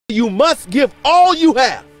You must give all you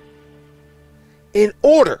have in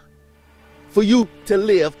order for you to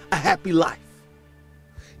live a happy life.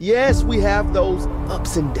 Yes, we have those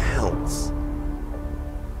ups and downs,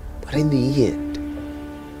 but in the end,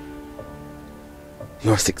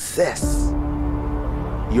 your success,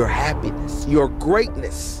 your happiness, your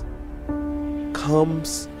greatness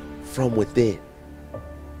comes from within.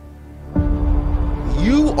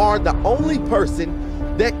 You are the only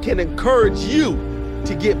person that can encourage you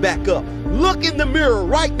to get back up. Look in the mirror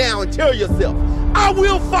right now and tell yourself, I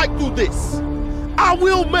will fight through this. I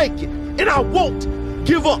will make it, and I won't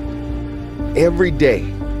give up. Every day,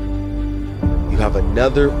 you have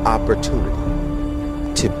another opportunity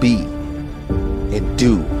to be and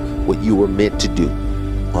do what you were meant to do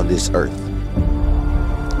on this earth.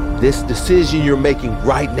 This decision you're making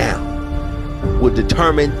right now will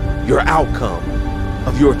determine your outcome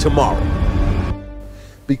of your tomorrow,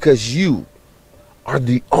 because you are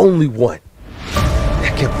the only one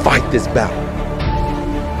that can fight this battle.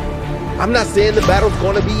 I'm not saying the battle's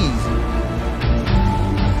going to be easy,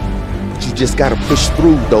 but you just got to push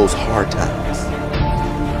through those hard times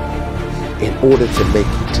in order to make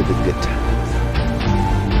it to the good times.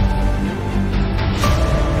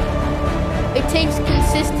 It takes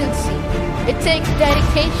consistency. It takes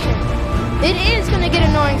dedication. It is going to get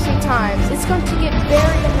annoying sometimes. It's going to get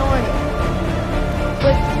very annoying.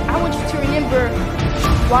 But I want you to remember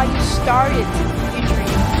why you started your dream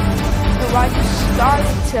and why you started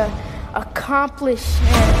to accomplish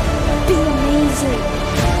and be amazing.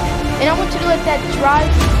 And I want you to let that drive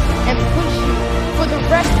you and push you for the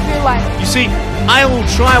rest of your life. You see, I will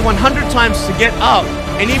try 100 times to get up,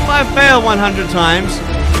 and if I fail 100 times,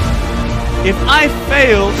 if I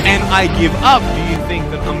fail and I give up, do you think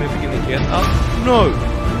that I'm ever going to get up? No.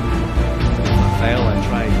 If I fail, I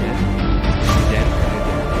try again. Again and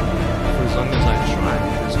again. For as long as I try,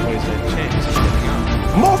 there's always a chance of getting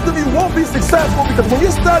up. Most of you won't be successful because when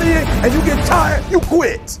you're studying and you get tired, you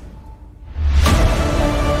quit.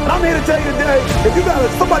 And I'm here to tell you today, if you got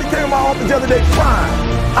somebody came to my office the other day crying,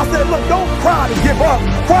 I said, look, don't cry to give up,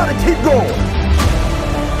 cry to keep going.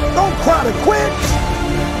 Don't cry to quit.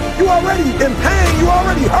 You already in pain, you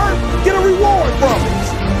already hurt, get a reward from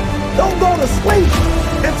it. Don't go to sleep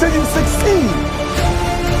until you succeed.